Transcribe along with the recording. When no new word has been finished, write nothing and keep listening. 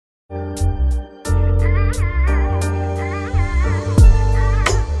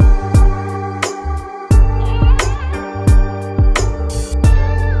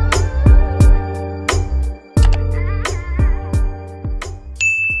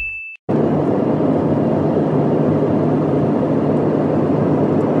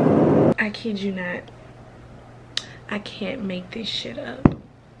kid you not. I can't make this shit up.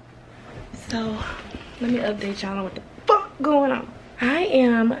 So let me update y'all on what the fuck going on. I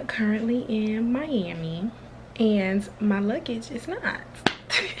am currently in Miami and my luggage is not.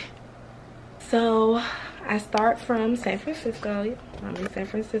 So I start from San Francisco. I'm in San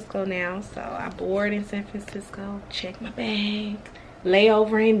Francisco now, so I board in San Francisco, check my bag, lay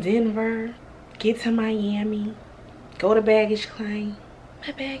over in Denver, get to Miami, go to baggage claim.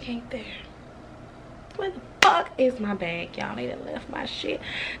 My bag ain't there. Where the fuck is my bag, y'all? They done left my shit.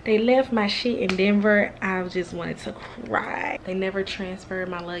 They left my shit in Denver. I just wanted to cry. They never transferred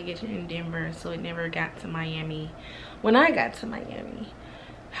my luggage in Denver, so it never got to Miami when I got to Miami.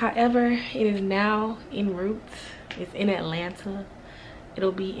 However, it is now en route. It's in Atlanta.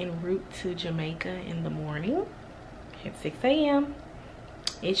 It'll be en route to Jamaica in the morning at 6 a.m.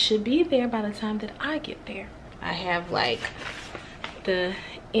 It should be there by the time that I get there. I have like the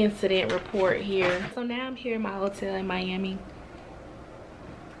incident report here. So now I'm here in my hotel in Miami.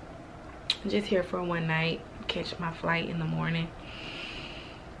 I'm just here for one night, catch my flight in the morning.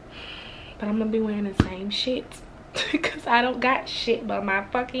 But I'm gonna be wearing the same shit because I don't got shit but my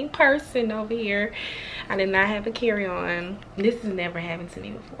fucking person over here. I did not have a carry-on. This has never happened to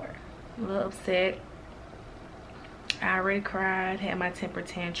me before. I'm a little upset. I already cried, had my temper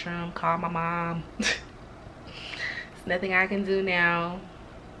tantrum, called my mom. There's nothing I can do now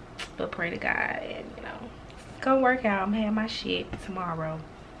but pray to God, and you know, it's gonna work out. I'm having my shit tomorrow.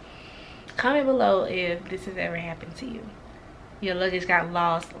 Comment below if this has ever happened to you. Your luggage got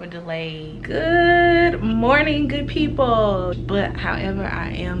lost or delayed. Good morning, good people. But however,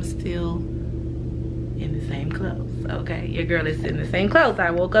 I am still in the same clothes. Okay, your girl is in the same clothes. I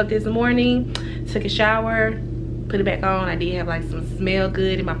woke up this morning, took a shower, put it back on. I did have like some smell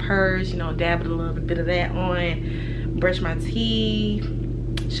good in my purse, you know, dabbled a little bit of that on, brushed my teeth.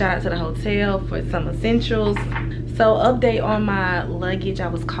 Shout out to the hotel for some essentials. So update on my luggage. I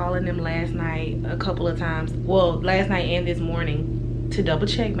was calling them last night a couple of times. Well, last night and this morning to double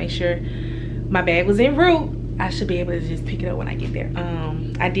check, make sure my bag was en route. I should be able to just pick it up when I get there.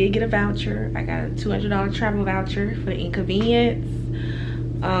 I did get a voucher. I got a $200 travel voucher for the inconvenience.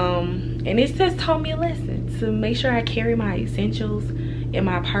 And it just taught me a lesson to make sure I carry my essentials in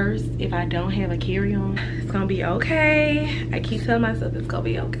my purse. If I don't have a carry-on, it's gonna be okay. I keep telling myself it's gonna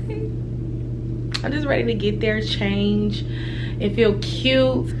be okay. I'm just ready to get there, change, and feel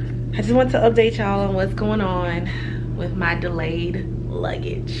cute. I just want to update y'all on what's going on with my delayed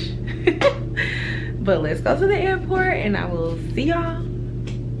luggage. But let's go to the airport and I will see y'all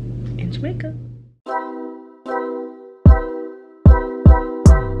in Jamaica.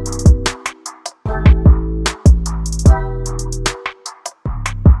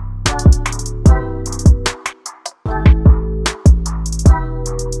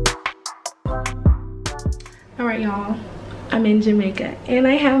 Y'all, I'm in Jamaica and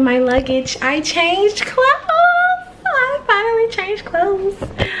I have my luggage. I changed clothes. I finally changed clothes.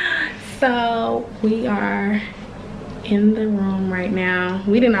 So we are in the room right now.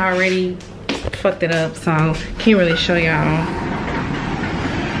 We didn't already fucked it up, so can't really show y'all,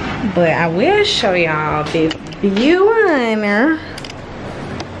 but I will show y'all this view liner.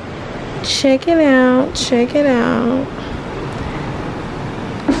 Check it out, check it out.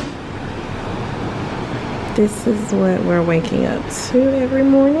 This is what we're waking up to every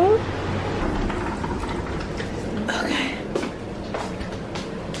morning. Okay.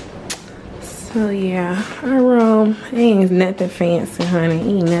 So yeah, our room ain't nothing fancy, honey.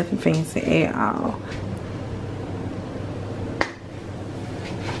 Ain't nothing fancy at all.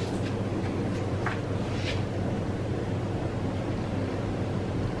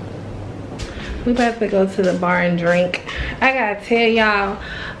 We about to go to the bar and drink. I gotta tell y'all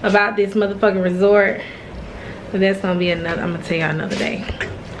about this motherfucking resort. But that's gonna be another, I'm gonna tell y'all another day.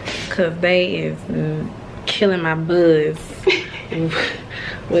 Cause they is killing my buzz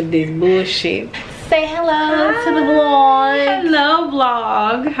with this bullshit. Say hello to the vlog. Hello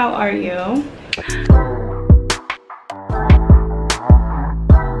vlog, how are you?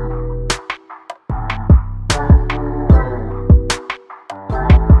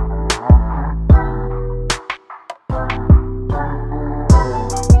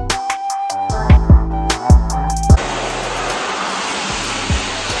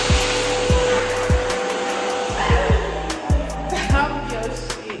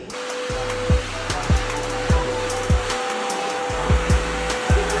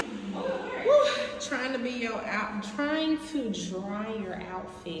 Dry your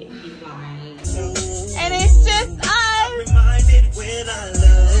outfit, Zipline. And it's just us. Reminded when I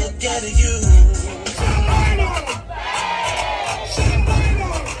look at you.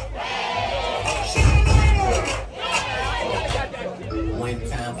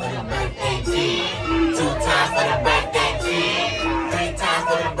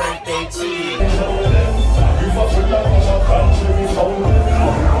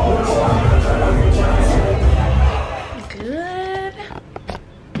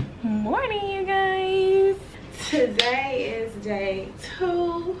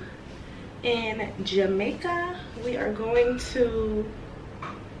 Taboo in Jamaica. We are going to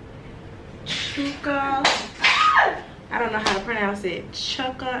chukka, I don't know how to pronounce it,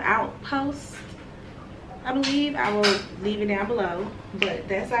 chukka outpost, I believe. I will leave it down below, but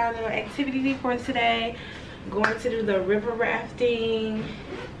that's our little activity for today. Going to do the river rafting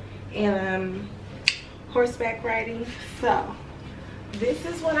and horseback riding. So this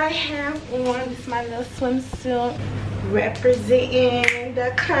is what I have on. This is my little swimsuit representing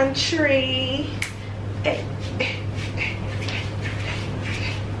the country.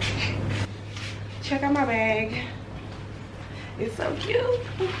 Check out my bag. It's so cute.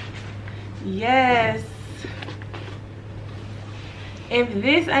 Yes. If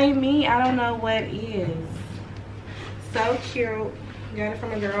this ain't me, I don't know what is. So cute. Got it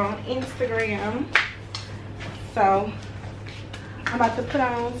from a girl on Instagram. So I'm about to put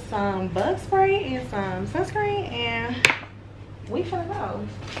on some bug spray and some sunscreen and we finna go.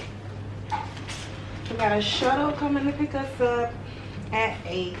 We got a shuttle coming to pick us up at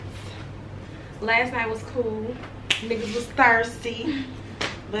 8. Last night was cool. Niggas was thirsty,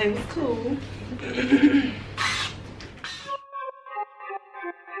 but it was cool.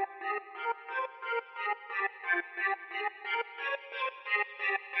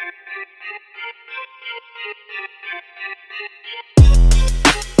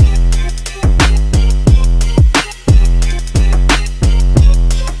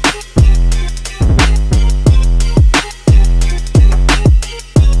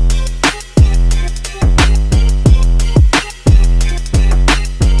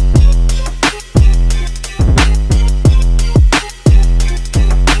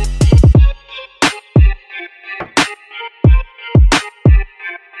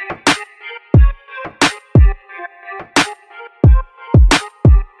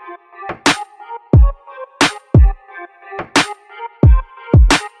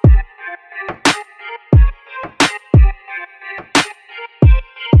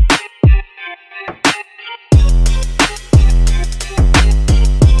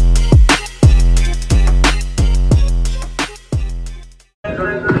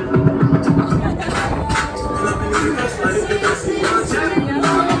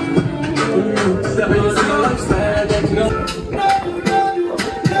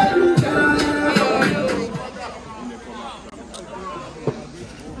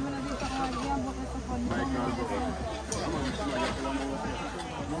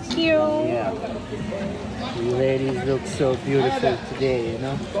 You ladies look so beautiful today, you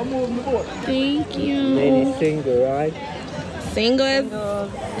know? Thank you. Ladies single, right? Single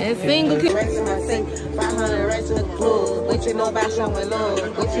and single. 500 racks in the club. What you know about showing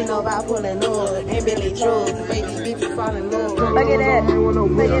love? What you know about pulling up? Ain't really true. Make these bitches fall in love. Look at that.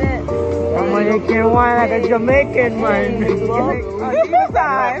 Look at that. Somebody can whine like a Jamaican man.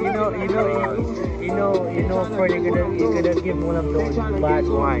 You know, Fred, you're gonna give one of those bad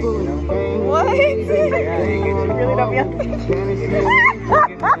wines, you know? What? Really don't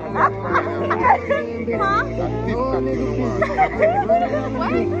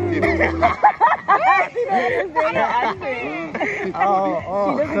She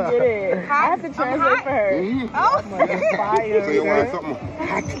doesn't get it. I have to translate for her. Oh, fire. So you want something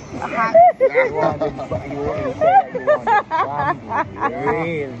hot? You want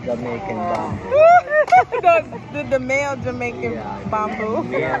real Jamaican bamboo. the male Jamaican bamboo.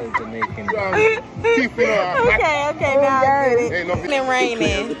 Male Jamaican bamboo. Okay, now I get it. It's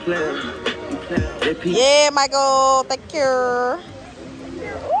raining. Yeah, Michael, thank you.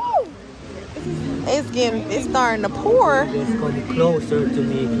 It's starting to pour. Just come closer to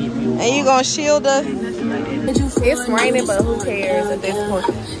me, keep you. And you gonna shield us? It's raining, but who cares at this point?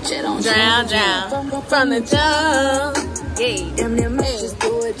 Drown from the jump. Yeah, them just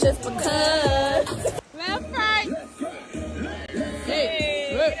do it just because. Left, right.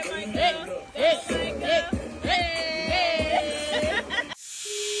 Hey, look.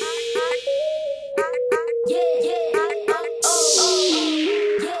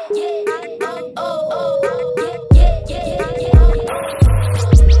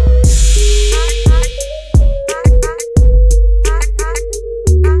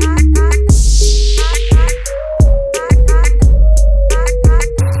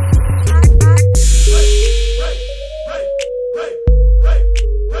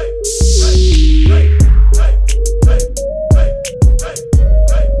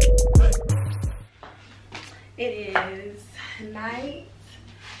 It is night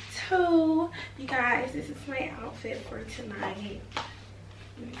 2. You guys, this is my outfit for tonight.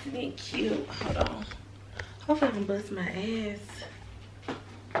 Isn't it cute? Hold on. Hopefully I don't bust my ass.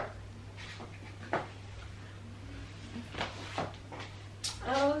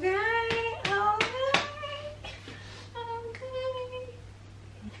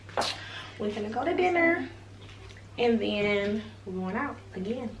 We're gonna go to dinner and then we're going out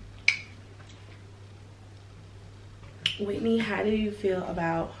again. Whitney, how do you feel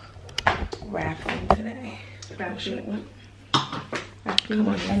about rafting today? Rafting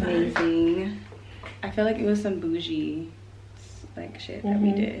was amazing. I feel like it was some bougie like shit that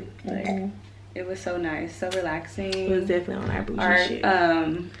we did. Like it was so nice, so relaxing. It was definitely on our bougie shit.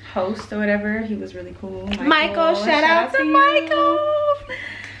 Host or whatever, he was really cool. Michael, shout out to Michael.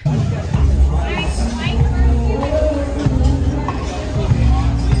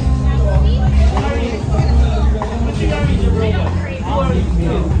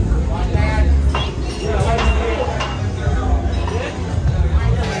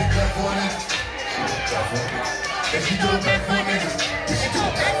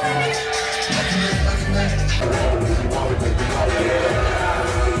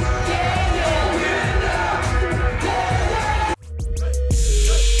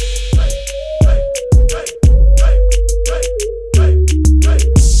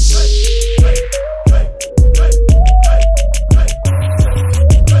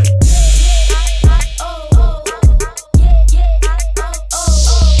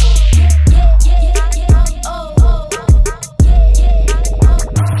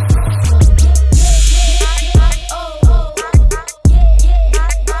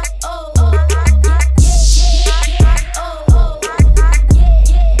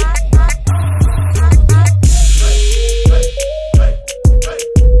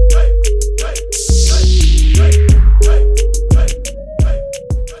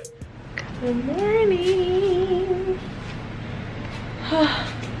 Good morning.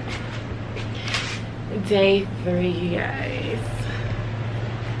 Day 3, you guys.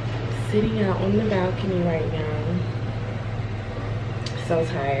 Sitting out on the balcony right now. So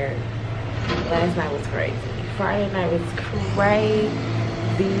tired. Last night was crazy. Friday night was crazy.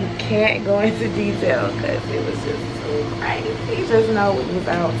 Can't go into detail because it was just so crazy. Just know it was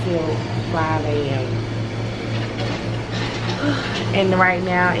out till 5 a.m. And right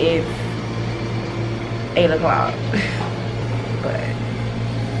now it's 8 o'clock. But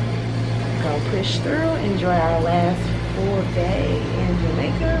gonna push through, enjoy our last full day in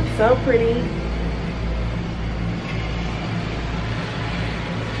Jamaica. So pretty.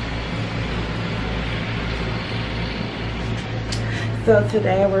 So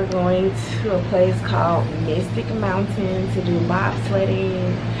today we're going to a place called Mystic Mountain to do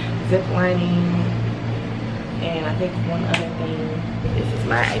bobsledding, ziplining, and I think one other thing. This is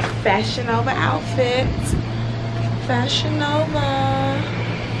my Fashion Nova outfit. Fashion Nova.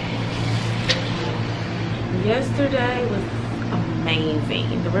 Yesterday was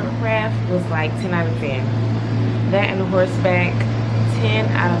amazing. The river craft was like 10 out of 10. That and the horseback, 10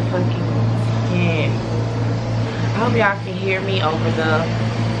 out of fucking 10. I hope y'all can hear me over the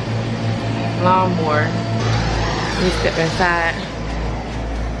lawnmower. Let me step inside.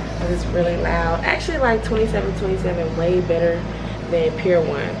 It's really loud. Actually, like 27 way better than Pier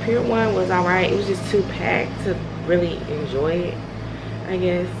 1. Pier 1 was alright. It was just too packed to really enjoy it, I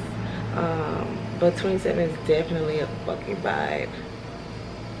guess. But 27 is definitely a fucking vibe.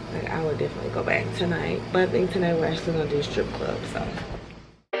 Like, I would definitely go back tonight. But I think tonight we're actually gonna do a strip club, so.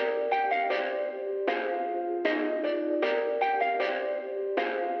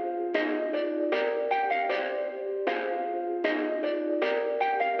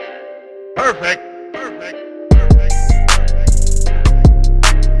 Perfect.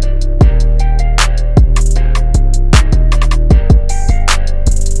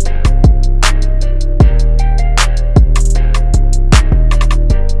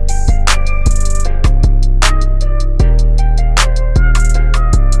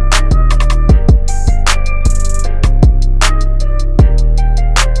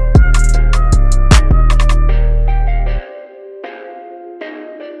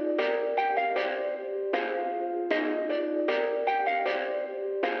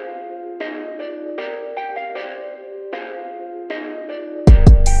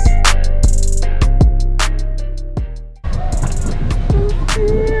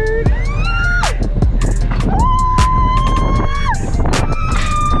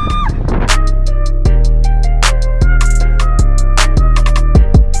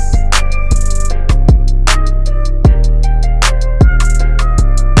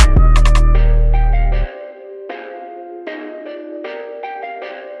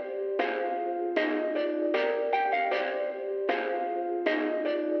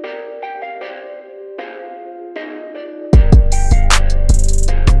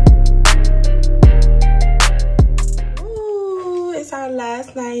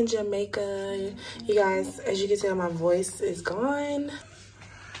 Last night in Jamaica, you guys, as you can tell, my voice is gone.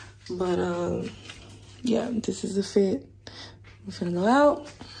 But yeah, this is the fit. We're gonna go out,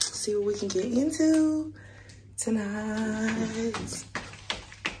 see what we can get into tonight.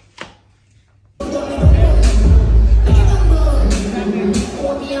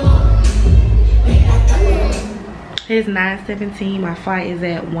 It's 9:17. My flight is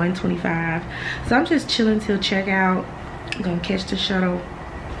at 1:25. So I'm just chilling till checkout. I'm gonna catch the shuttle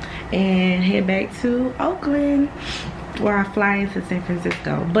and head back to Oakland, where I fly into San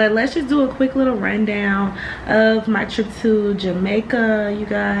Francisco. But let's just do a quick little rundown of my trip to Jamaica, you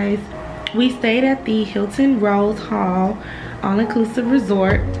guys. We stayed at the Hilton Rose Hall all-inclusive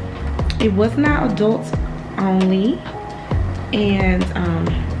resort. It was not adults only, and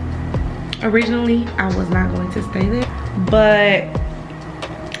originally I was not going to stay there, but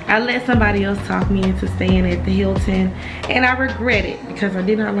I let somebody else talk me into staying at the Hilton, and I regret it because I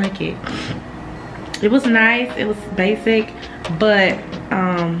did not like it. It was nice, it was basic, but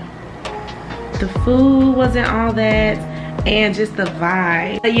the food wasn't all that, and just the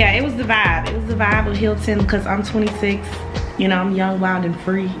vibe. But yeah, it was the vibe. It was the vibe of Hilton because I'm 26. You know, I'm young, wild, and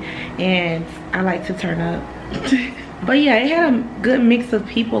free, and I like to turn up. But yeah, it had a good mix of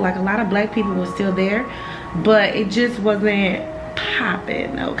people. Like, a lot of black people were still there, but it just wasn't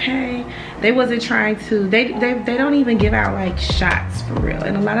popping, okay? They wasn't trying to, they don't even give out like shots for real,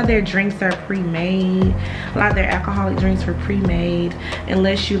 and a lot of their drinks are pre-made. A lot of their alcoholic drinks were pre-made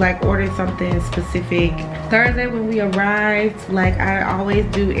unless you like ordered something specific. Thursday when we arrived, like I always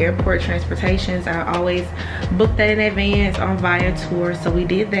do airport transportations, I always book that in advance on Viator, so we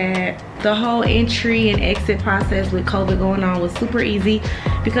did that. The whole entry and exit process with COVID going on was super easy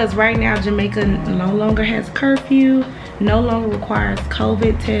because right now Jamaica no longer has curfew, no longer requires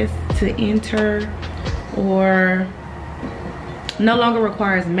COVID tests to enter, or no longer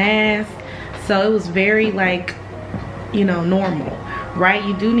requires masks. So it was very, like, you know, normal, right?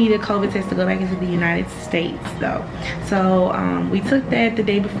 You do need a COVID test to go back into the United States though. So we took that the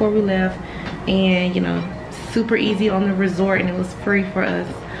day before we left, and you know, super easy on the resort, and it was free for us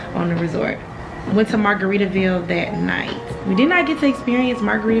on the resort. Went to Margaritaville that night. We did not get to experience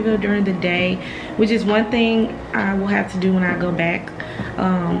Margaritaville during the day, which is one thing I will have to do when I go back.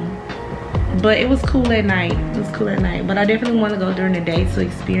 But it was cool at night. It was cool at night. But I definitely want to go during the day to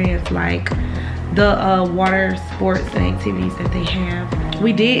experience like the water sports and activities that they have.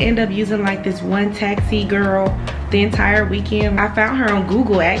 We did end up using like this one taxi girl the entire weekend. I found her on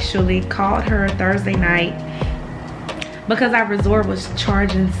Google actually, called her Thursday night, because our resort was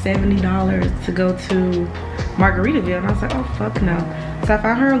charging $70 to go to Margaritaville, and I was like, oh fuck no. So I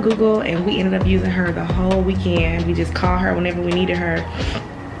found her on Google, and we ended up using her the whole weekend. We just called her whenever we needed her,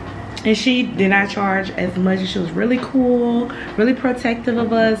 and she did not charge as much. She was really cool, really protective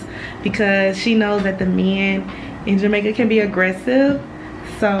of us, because she knows that the men in Jamaica can be aggressive.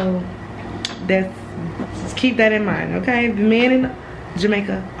 So that's, just keep that in mind, okay? The men in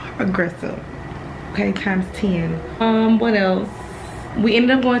Jamaica are aggressive. Okay, times 10. What else? We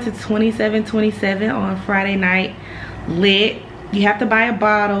ended up going to 2727 on Friday night. Lit. You have to buy a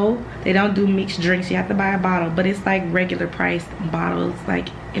bottle. They don't do mixed drinks. You have to buy a bottle, but it's like regular priced bottles, like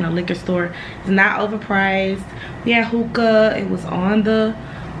in a liquor store. It's not overpriced. We had hookah. It was on the,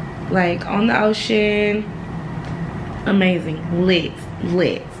 like, on the ocean. Amazing. Lit.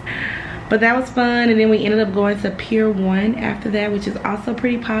 But that was fun. And then we ended up going to Pier 1 after that, which is also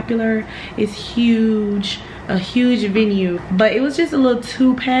pretty popular. It's huge, a huge venue, but it was just a little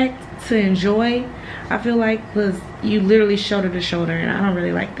too packed to enjoy. I feel like, was you literally shoulder to shoulder, and I don't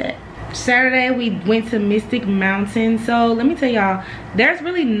really like that. Saturday we went to Mystic Mountain. So let me tell y'all, there's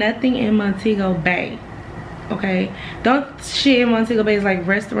really nothing in Montego Bay, okay? Don't shit in Montego Bay is like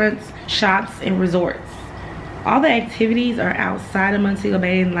restaurants, shops, and resorts. All the activities are outside of Montego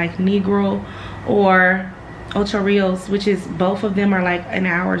Bay, in like Negril or Ocho Rios, which is, both of them are like an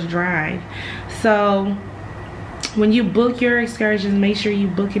hour's drive. So when you book your excursions, make sure you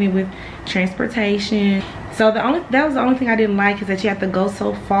booking it with transportation. So that was the only thing I didn't like, is that you have to go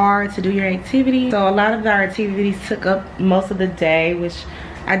so far to do your activity. So a lot of our activities took up most of the day, which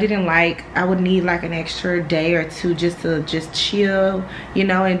I didn't like. I would need like an extra day or two just to chill, you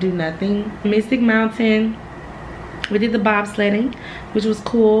know, and do nothing. Mystic Mountain, we did the bobsledding, which was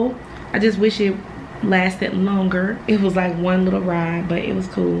cool. I just wish it lasted longer. It was like one little ride, but it was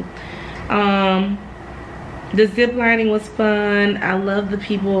cool. The zip lining was fun. I love the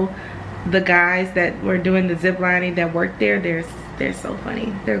people, the guys that were doing the zip lining that worked there. They're so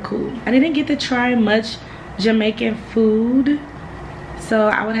funny. They're cool. I didn't get to try much Jamaican food, so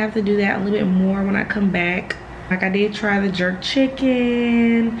I would have to do that a little bit more when I come back. Like, I did try the jerk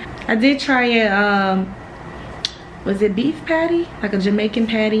chicken. I did try it was it beef patty? Like a Jamaican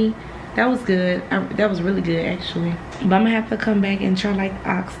patty. That was good. That was really good actually. But I'm gonna have to come back and try like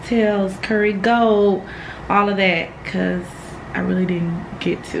oxtails, curry goat, all of that, cause I really didn't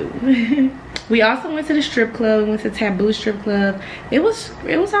get to. We also went to the strip club. We went to Taboo strip club. It was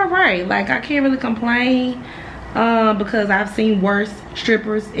all right. Like I can't really complain because I've seen worse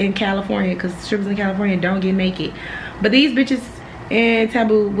strippers in California, because strippers in California don't get naked. But these bitches in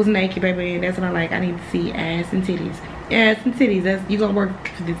Taboo was naked, baby, and that's what I like. I need to see ass and titties. Ass and titties. That's, you gonna work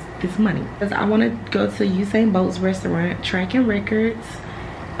for this money. Because I want to go to Usain Bolt's restaurant, Tracking Records.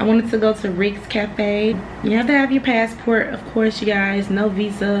 I wanted to go to Rick's Cafe. You have to have your passport, of course, you guys. No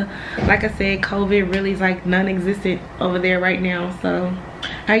visa. Like I said, COVID really is like non-existent over there right now. So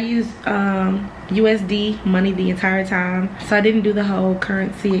I used USD money the entire time. So I didn't do the whole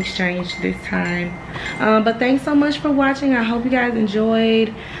currency exchange this time. But thanks so much for watching. I hope you guys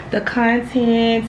enjoyed the content.